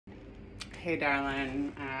Hey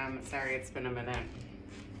darling, sorry it's been a minute.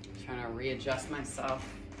 Trying to readjust myself.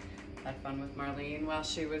 Had fun with Marlene while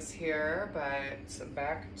she was here, but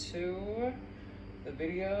back to the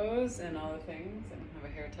videos and all the things. I don't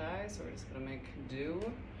have a hair tie, so we're just gonna make do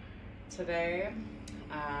today.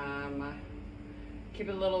 Keep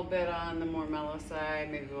it a little bit on the more mellow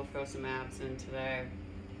side. Maybe we'll throw some abs in today.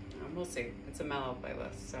 We'll see. It's a mellow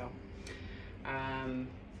playlist, so.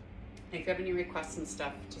 If you have any requests and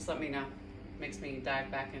stuff, just let me know. Makes me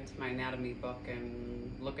dive back into my anatomy book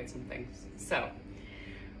and look at some things. So,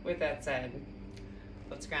 with that said,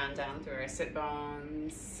 let's ground down through our sit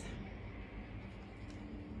bones.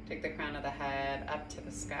 Take the crown of the head up to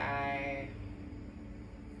the sky.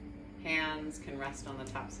 Hands can rest on the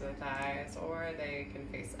tops of the thighs or they can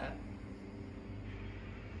face up.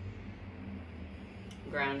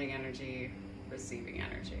 Grounding energy, receiving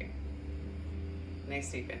energy.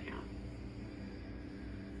 Nice deep inhale.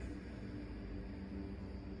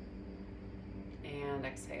 And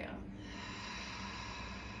exhale.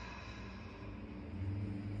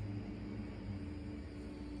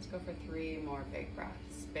 Let's go for 3 more big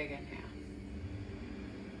breaths. Big inhale.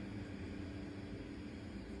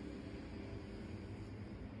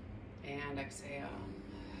 And exhale.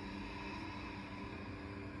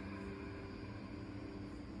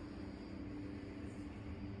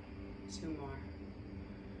 Two more.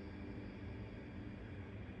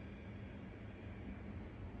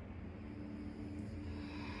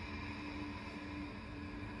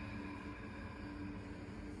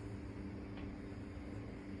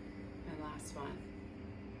 Last one.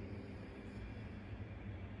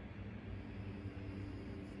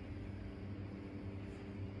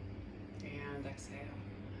 And exhale.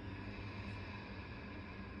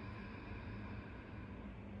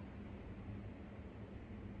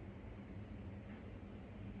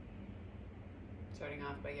 Starting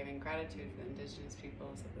off by giving gratitude for the indigenous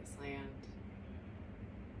peoples of this land.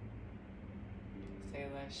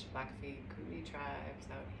 Salish, Blackfeet, Kootenai tribes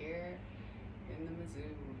out here in the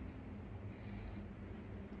Mizzou.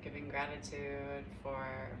 Giving gratitude for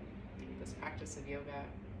this practice of yoga,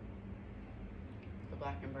 the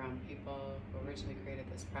Black and brown people who originally created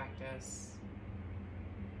this practice.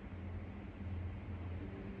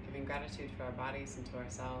 Giving gratitude for our bodies and to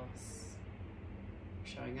ourselves, for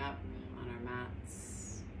showing up on our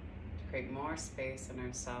mats to create more space in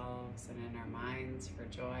ourselves and in our minds for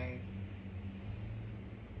joy.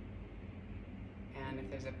 And if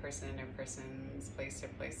there's a person or persons, place or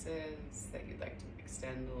places that you'd like to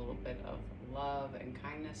extend a little bit of love and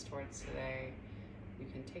kindness towards today, you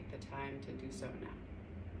can take the time to do so now.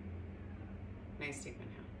 Nice deep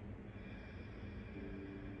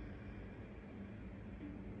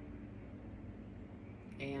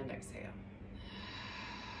inhale. And exhale.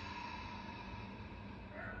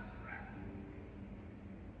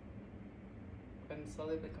 Go ahead and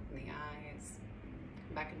slowly blink open the eyes.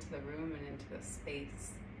 Back into the room and into the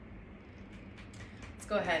space. Let's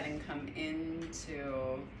go ahead and come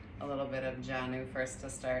into a little bit of Janu first to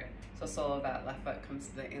start. So sole of that left foot comes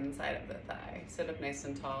to the inside of the thigh. Sit up nice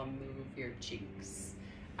and tall, move your cheeks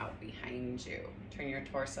out behind you. Turn your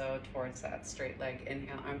torso towards that straight leg.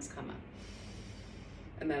 Inhale, arms come up.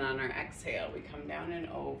 And then on our exhale, we come down and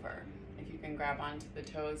over. If you can grab onto the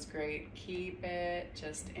toes, great. Keep it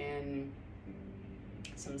just in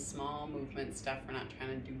some small movement stuff. We're not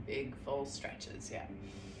trying to do big full stretches yet.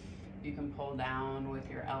 You can pull down with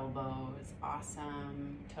your elbows.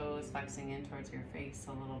 Awesome. Toes flexing in towards your face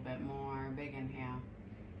a little bit more. Big inhale.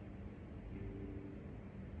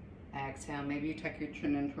 Exhale. Maybe you tuck your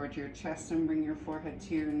chin in towards your chest and bring your forehead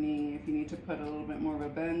to your knee. If you need to put a little bit more of a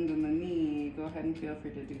bend in the knee, go ahead and feel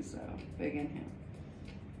free to do so. Big inhale.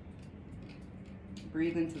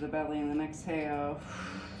 Breathe into the belly and then exhale.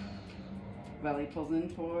 Belly pulls in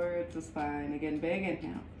towards the spine. Again, big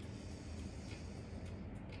inhale.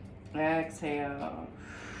 Exhale.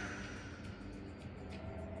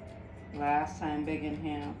 Last time, big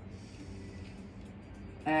inhale.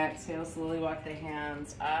 Exhale, slowly walk the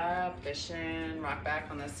hands up the shin, rock back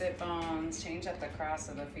on the sit bones, change up the cross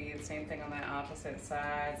of the feet, same thing on the opposite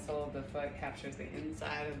side. Sole of the foot captures the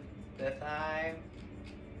inside of the thigh.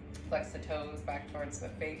 Flex the toes back towards the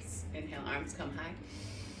face. Inhale, arms come high.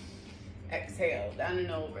 Exhale, down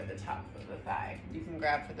and over the top of the thigh. You can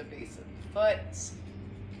grab for the base of the foot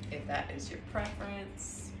if that is your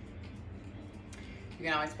preference. You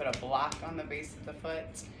can always put a block on the base of the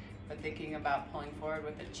foot, but thinking about pulling forward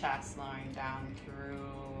with the chest, lowering down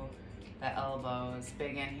through the elbows.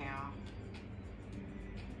 Big inhale.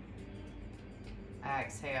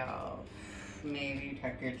 Exhale. Maybe you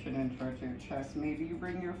tuck your chin in towards your chest. Maybe you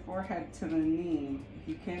bring your forehead to the knee. If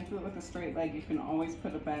you can't do it with a straight leg, you can always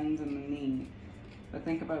put a bend in the knee. But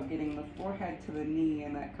think about getting the forehead to the knee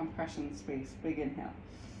in that compression space. Big inhale.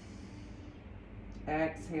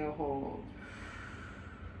 Exhale, hold.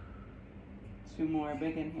 2 more,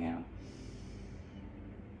 big inhale.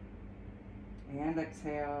 And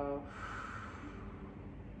exhale.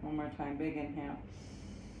 1 more time, big inhale.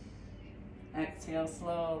 Exhale,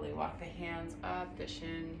 slowly walk the hands up the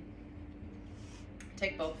shin.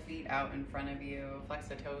 Take both feet out in front of you. Flex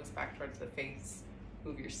the toes back towards the face.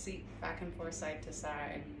 Move your seat back and forth, side to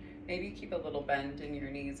side. Maybe keep a little bend in your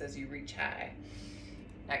knees as you reach high.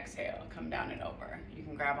 Exhale, come down and over. You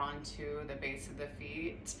can grab onto the base of the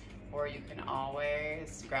feet, or you can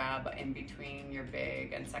always grab in between your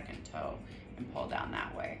big and second toe and pull down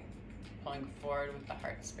that way. Pulling forward with the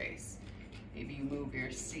heart space. Maybe you move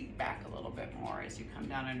your seat back a little bit more as you come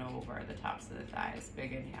down and over the tops of the thighs.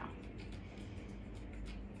 Big inhale.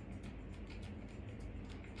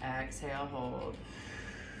 Exhale, hold.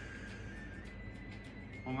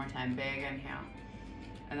 1 more time, big inhale.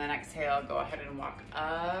 And then exhale, go ahead and walk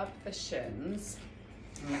up the shins.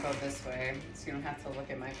 I'm gonna go this way so you don't have to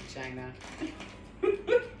look at my vagina.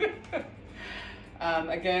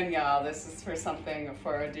 Again, y'all, this is for something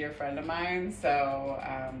for a dear friend of mine, so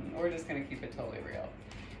we're just gonna keep it totally real.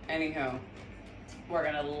 Anywho, we're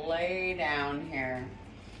gonna lay down here.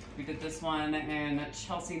 We did this one in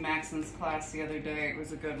Chelsea Maxon's class the other day. It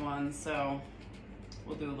was a good one, so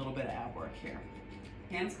we'll do a little bit of ab work here.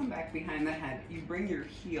 Hands come back behind the head. You bring your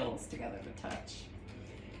heels together to touch.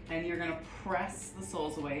 And you're gonna press the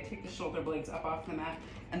soles away, take the shoulder blades up off the mat,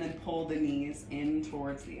 and then pull the knees in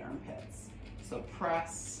towards the armpits. So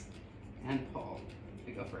press and pull.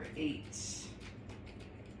 We go for 8,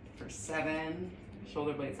 for 7,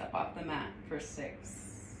 shoulder blades up off the mat, for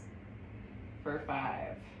 6, for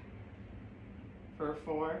 5, for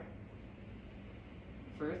 4,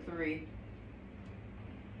 for 3,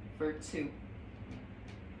 for 2,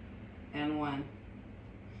 and 1.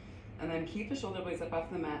 And then keep the shoulder blades up off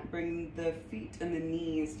the mat, bring the feet and the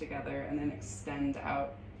knees together, and then extend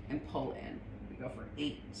out and pull in. We go for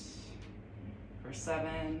 8, for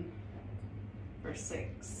 7, for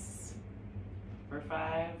 6, for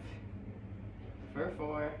 5, for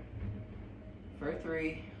 4, for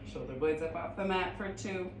 3, shoulder blades up off the mat, for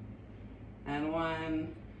 2, and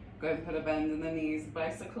 1. Go ahead and put a bend in the knees,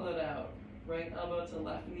 bicycle it out. Right elbow to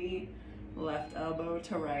left knee, left elbow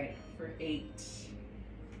to right, for 8,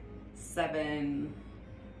 7,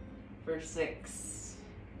 for 6,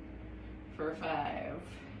 for 5,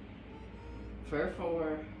 for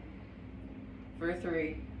 4, for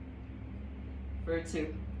 3, for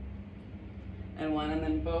 2, and 1. And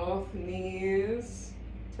then both knees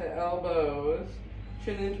to elbows,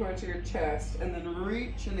 chin in towards your chest, and then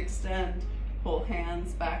reach and extend. Pull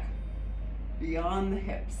hands back beyond the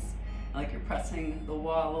hips, like you're pressing the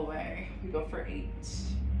wall away. We go for 8,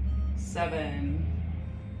 7,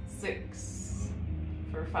 6,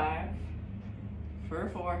 for 5, for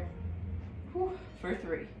 4, for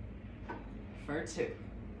 3, for 2,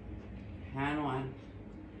 and 1.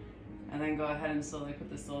 And then go ahead and slowly put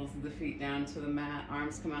the soles of the feet down to the mat.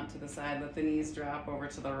 Arms come out to the side. Let the knees drop over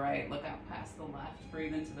to the right. Look out past the left.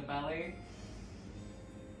 Breathe into the belly.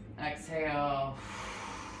 Exhale.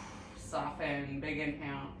 Soften. Big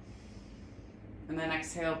inhale. And then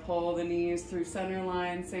exhale, pull the knees through center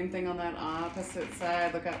line. Same thing on that opposite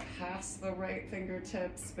side. Look out past the right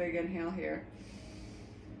fingertips. Big inhale here.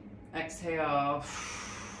 Exhale.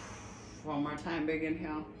 1 more time, big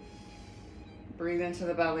inhale. Breathe into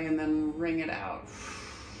the belly and then wring it out.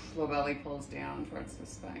 Low belly pulls down towards the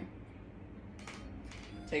spine.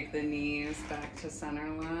 Take the knees back to center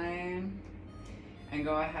line. And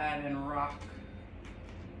go ahead and rock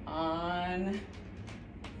on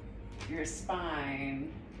your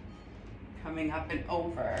spine, coming up and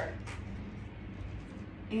over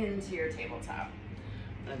into your tabletop.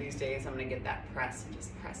 One of these days I'm gonna get that press and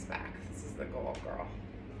just press back. This is the goal, girl.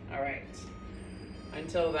 All right,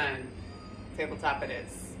 until then, tabletop it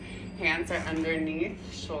is. Hands are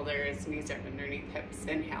underneath shoulders, knees are underneath hips.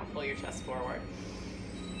 Inhale, pull your chest forward.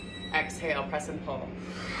 Exhale, press and pull.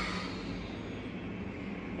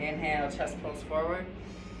 Inhale, chest pulls forward.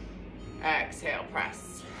 Exhale,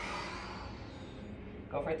 press.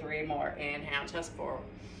 Go for 3 more. Inhale, chest forward.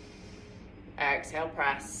 Exhale,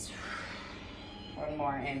 press. 1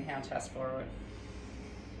 more. Inhale, chest forward.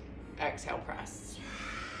 Exhale, press.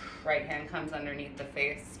 Right hand comes underneath the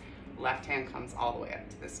face. Left hand comes all the way up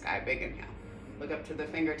to the sky. Big inhale. Look up to the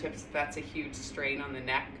fingertips. If that's a huge strain on the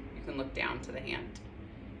neck, you can look down to the hand.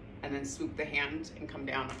 and then swoop the hand and come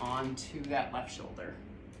down onto that left shoulder.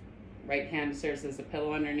 Right hand serves as a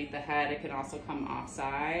pillow underneath the head. It can also come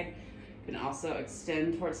offside. It can also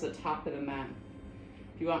extend towards the top of the mat.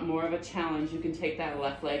 If you want more of a challenge, you can take that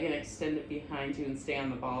left leg and extend it behind you and stay on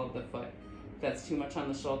the ball of the foot. If that's too much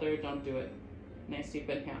on the shoulder, don't do it. Nice deep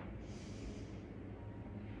inhale.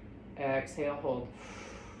 Exhale, hold.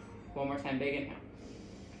 One more time, big inhale.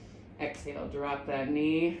 Exhale, drop that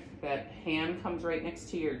knee. That hand comes right next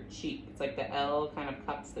to your cheek. It's like the L kind of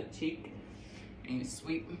cups the cheek. And you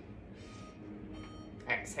sweep.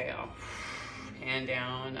 Exhale. Hand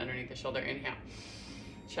down underneath the shoulder. Inhale.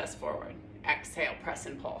 Chest forward. Exhale, press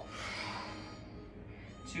and pull.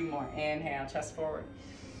 2 more. Inhale, chest forward.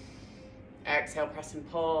 Exhale, press and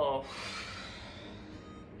pull.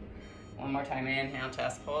 1 more time. Inhale,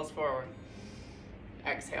 chest pulls forward.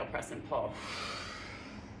 Exhale, press and pull.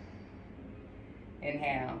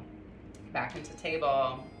 Inhale. Back into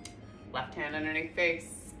table. Left hand underneath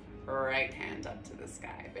face. Right hand up to the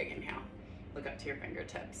sky. Big inhale. Look up to your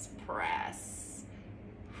fingertips. Press.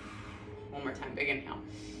 1 more time. Big inhale.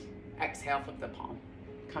 Exhale, flip the palm.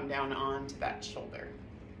 Come down onto that shoulder.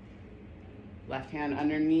 Left hand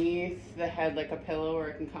underneath the head like a pillow, or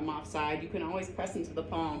it can come offside. You can always press into the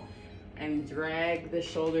palm and drag the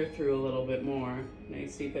shoulder through a little bit more.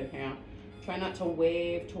 Nice deep inhale. Try not to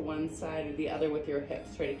wave to one side or the other with your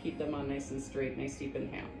hips. Try to keep them on nice and straight. Nice deep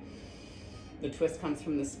inhale. The twist comes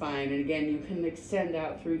from the spine. And again, you can extend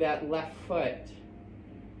out through that left foot.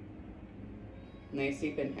 Nice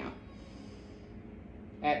deep inhale.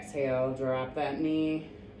 Exhale, drop that knee.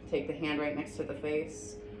 Take the hand right next to the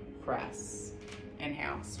face. Press.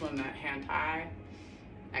 Inhale, swim that hand high.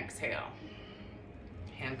 Exhale.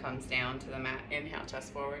 Hand comes down to the mat. Inhale,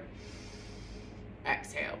 chest forward.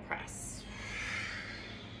 Exhale, press.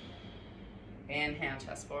 Inhale,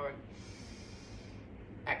 chest forward.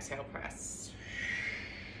 Exhale, press.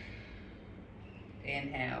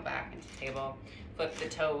 Inhale, back into table. Flip the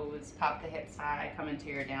toes, pop the hips high, come into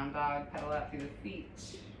your down dog, pedal out through the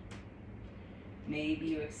feet. Maybe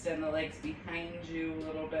you extend the legs behind you a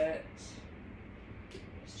little bit.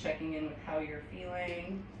 Just checking in with how you're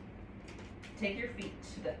feeling. Take your feet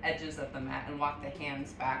to the edges of the mat and walk the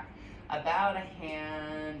hands back about 1.5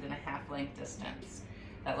 hand length distance.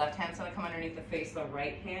 That left hand's gonna come underneath the face. The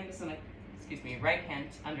right hand is gonna, right hand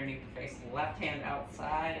underneath the face. Left hand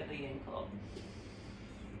outside of the ankle.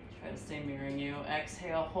 Try to stay mirroring you.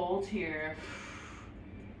 Exhale, hold here.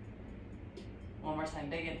 1 more time,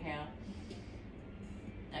 big inhale.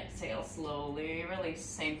 Exhale, slowly release.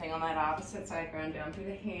 Same thing on that opposite side, ground down through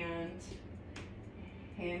the hand.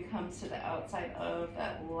 Hand comes to the outside of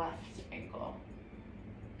that left ankle.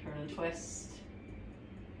 Turn and twist.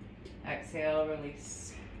 Exhale,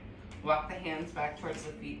 release. Walk the hands back towards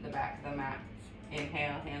the feet, the back of the mat.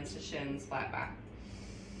 Inhale, hands to shins, flat back.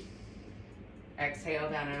 Exhale,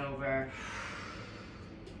 down and over.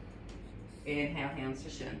 Inhale, hands to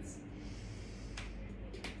shins.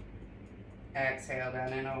 Exhale,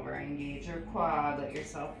 down and over. Engage your quad, let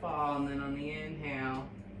yourself fall, and then on the inhale,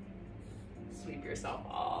 sweep yourself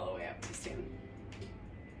all the way up to stand.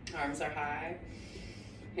 Arms are high.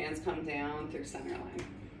 Hands come down through center line.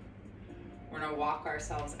 We're gonna walk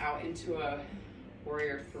ourselves out into a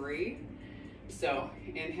warrior 3. So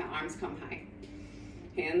inhale, arms come high.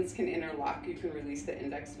 Hands can interlock. You can release the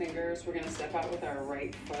index fingers. We're gonna step out with our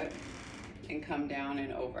right foot and come down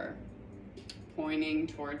and over. Pointing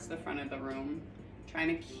towards the front of the room. Trying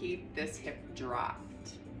to keep this hip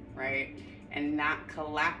dropped, right? And not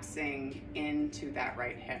collapsing into that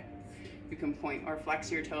right hip. You can point or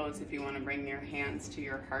flex your toes. If you want to bring your hands to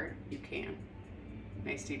your heart, you can.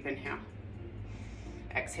 Nice deep inhale.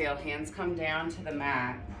 Exhale, hands come down to the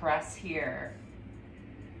mat. Press here.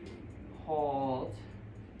 Hold.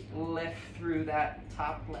 Lift through that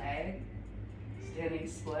top leg. Standing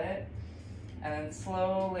split. And then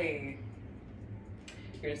slowly,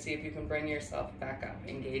 you're going to see if you can bring yourself back up.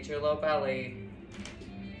 Engage your low belly.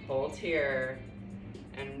 Hold here.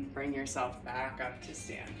 And bring yourself back up to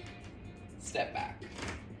stand. Step back.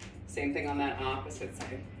 Same thing on that opposite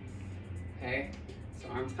side. Okay? So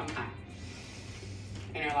arms come high.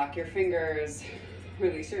 Interlock your fingers.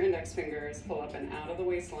 Release your index fingers. Pull up and out of the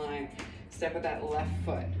waistline. Step with that left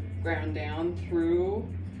foot. Ground down through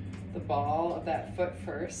the ball of that foot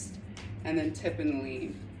first. And then tip and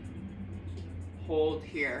lean. Hold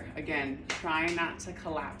here. Again, try not to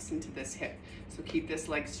collapse into this hip. So keep this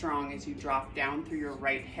leg strong as you drop down through your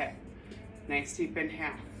right hip. Nice deep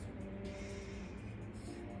inhale.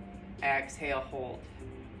 Exhale, hold.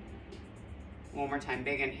 1 more time,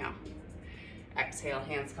 big inhale. Exhale,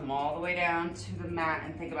 hands come all the way down to the mat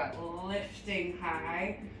and think about lifting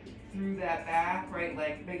high through that back right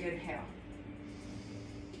leg. Big inhale.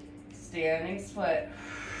 Standing split.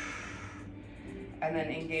 And then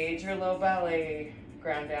engage your low belly.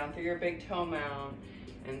 Ground down through your big toe mound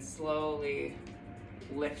and slowly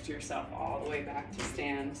lift yourself all the way back to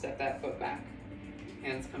stand. Step that foot back.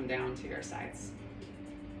 Hands come down to your sides.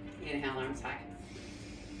 Inhale, arms high.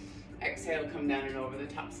 Exhale, come down and over the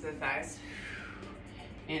tops of the thighs.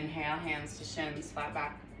 Inhale, hands to shins, flat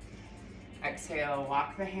back. Exhale,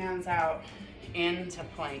 walk the hands out into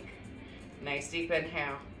plank. Nice deep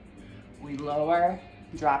inhale. We lower,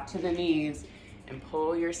 drop to the knees, and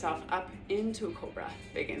pull yourself up into a cobra.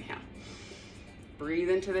 Big inhale. Breathe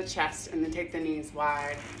into the chest and then take the knees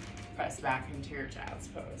wide. Press back into your child's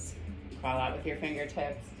pose. Crawl out with your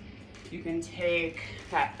fingertips. You can take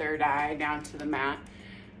that third eye down to the mat.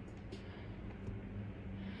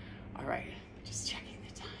 All right, just checking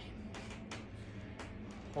the time.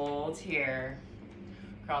 Hold here.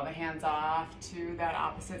 Crawl the hands off to that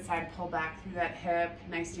opposite side. Pull back through that hip.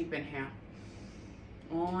 Nice deep inhale.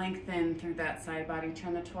 Lengthen through that side body.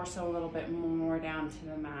 Turn the torso a little bit more down to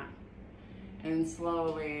the mat. And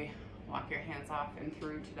slowly walk your hands off and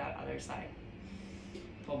through to that other side.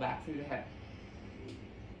 Pull back through the hip.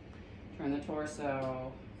 Turn the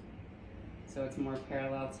torso so it's more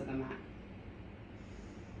parallel to the mat.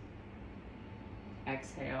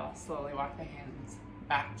 Exhale, slowly walk the hands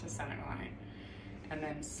back to center line. And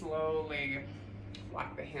then slowly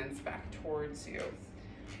walk the hands back towards you.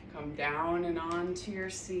 Come down and onto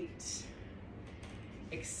your seat.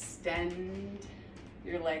 Extend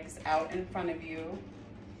your legs out in front of you.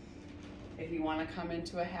 If you want to come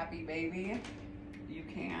into a happy baby, you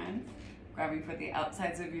can. Grabbing for the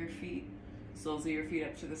outsides of your feet, soles of your feet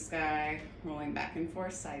up to the sky, rolling back and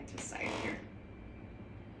forth, side to side here.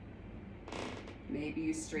 Maybe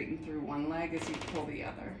you straighten through one leg as you pull the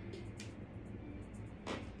other.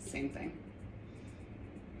 Same thing.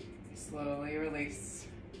 Slowly release.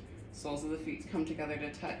 Soles of the feet come together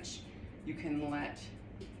to touch. You can let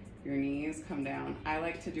your knees come down. I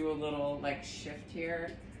like to do a little like shift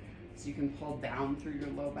here, so you can pull down through your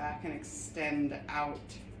low back and extend out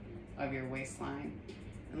of your waistline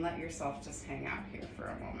and let yourself just hang out here for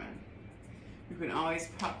a moment. You can always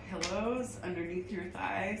prop pillows underneath your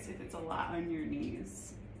thighs if it's a lot on your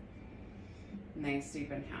knees. Nice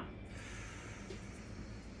deep inhale.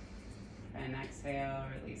 And exhale,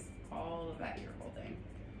 release all of that you're holding.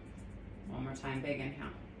 One more time, big inhale.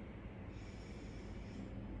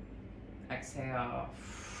 Exhale.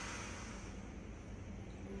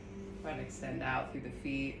 Try to extend out through the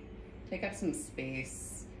feet. Take up some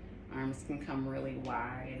space. Arms can come really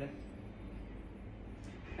wide.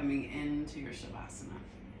 Coming into your Shavasana.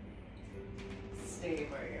 Stay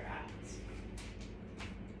where you're at.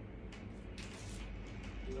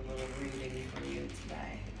 Do a little breathing for you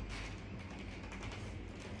today.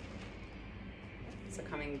 So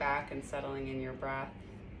coming back and settling in your breath.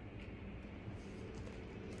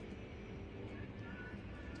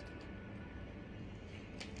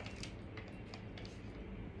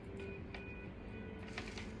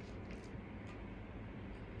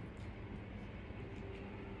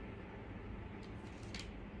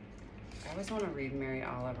 I always want to read Mary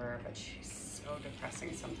Oliver, but she's so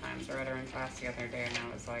depressing sometimes. I read her in class the other day and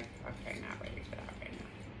I was like, okay, not ready for that right now.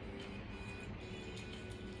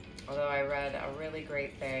 Although I read a really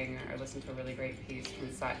great thing, or listened to a really great piece from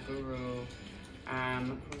Satguru,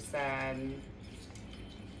 who said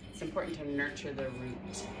it's important to nurture the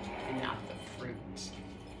root and not the fruit.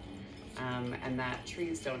 And that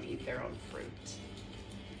trees don't eat their own fruit.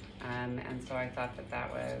 And so I thought that that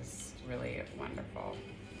was really wonderful.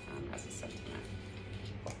 As a sentiment.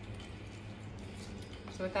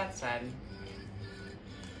 So with that said,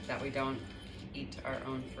 that we don't eat our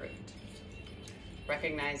own fruit.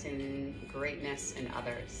 Recognizing greatness in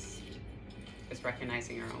others is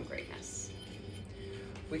recognizing our own greatness.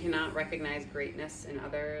 We cannot recognize greatness in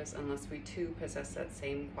others unless we too possess that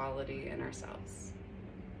same quality in ourselves.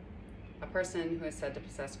 A person who is said to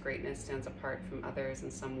possess greatness stands apart from others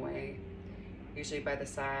in some way, usually by the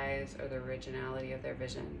size or the originality of their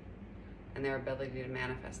vision and their ability to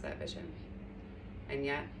manifest that vision. And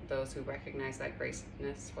yet, those who recognize that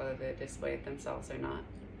greatness, whether they display it themselves or not,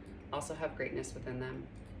 also have greatness within them.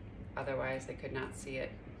 Otherwise, they could not see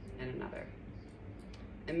it in another.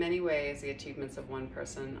 In many ways, the achievements of one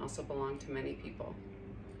person also belong to many people,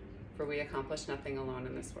 for we accomplish nothing alone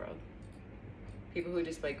in this world. People who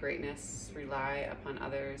display greatness rely upon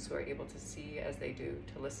others who are able to see as they do,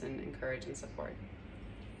 to listen, encourage, and support.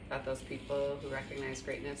 That those people who recognize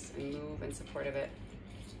greatness and move in support of it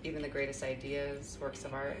Even the greatest ideas, works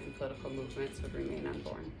of art, and political movements would remain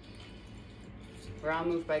unborn. We're all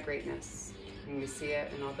moved by greatness when we see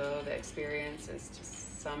it, and although the experience is to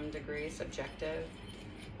some degree subjective,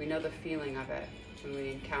 we know the feeling of it when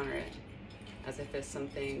we encounter it, as if it's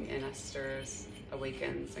something in us stirs,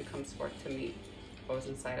 awakens, and comes forth to meet what was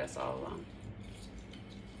inside us all along.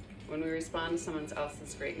 When we respond to someone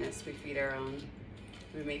else's greatness, we feed our own.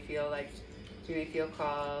 We may feel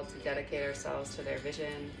called to dedicate ourselves to their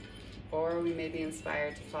vision, or we may be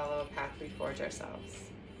inspired to follow a path we forge ourselves.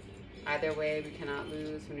 Either way, we cannot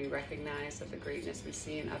lose when we recognize that the greatness we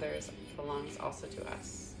see in others belongs also to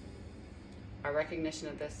us. Our recognition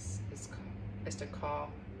of this is a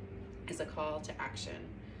call to action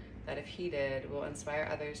that, if heeded, will inspire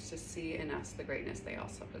others to see in us the greatness they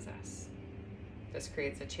also possess. This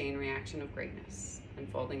creates a chain reaction of greatness,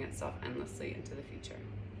 unfolding itself endlessly into the future.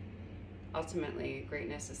 Ultimately,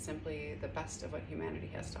 greatness is simply the best of what humanity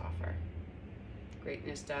has to offer.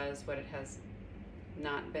 Greatness does what it has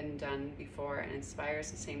not been done before and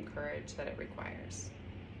inspires the same courage that it requires.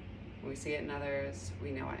 When we see it in others,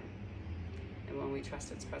 we know it. And when we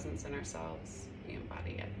trust its presence in ourselves, we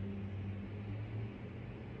embody it.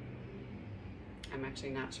 I'm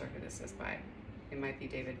actually not sure who this is by. It might be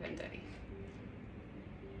David Vendetti,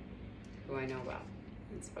 who I know well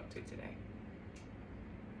and spoke to today.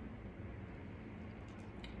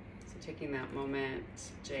 So taking that moment,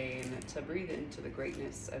 Jane, to breathe into the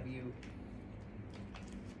greatness of you,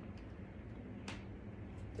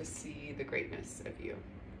 to see the greatness of you,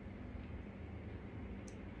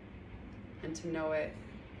 and to know it,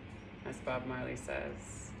 as Bob Marley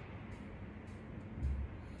says,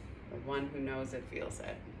 the one who knows it feels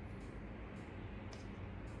it.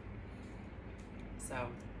 So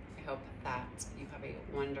I hope that you have a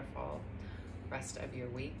wonderful rest of your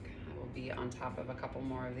week. I will be on top of a couple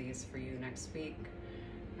more of these for you next week.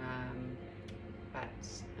 But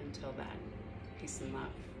until then, peace and love.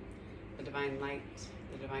 The divine light,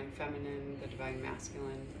 the divine feminine, the divine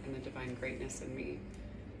masculine, and the divine greatness in me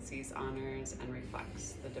sees, honors, and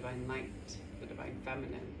reflects the divine light, the divine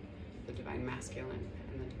feminine, the divine masculine,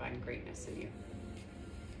 and the divine greatness in you.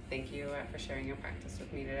 Thank you for sharing your practice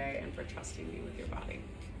with me today and for trusting me with your body.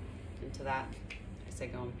 And to that, I say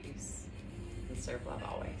go in peace and serve love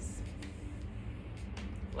always.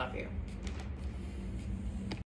 Love you.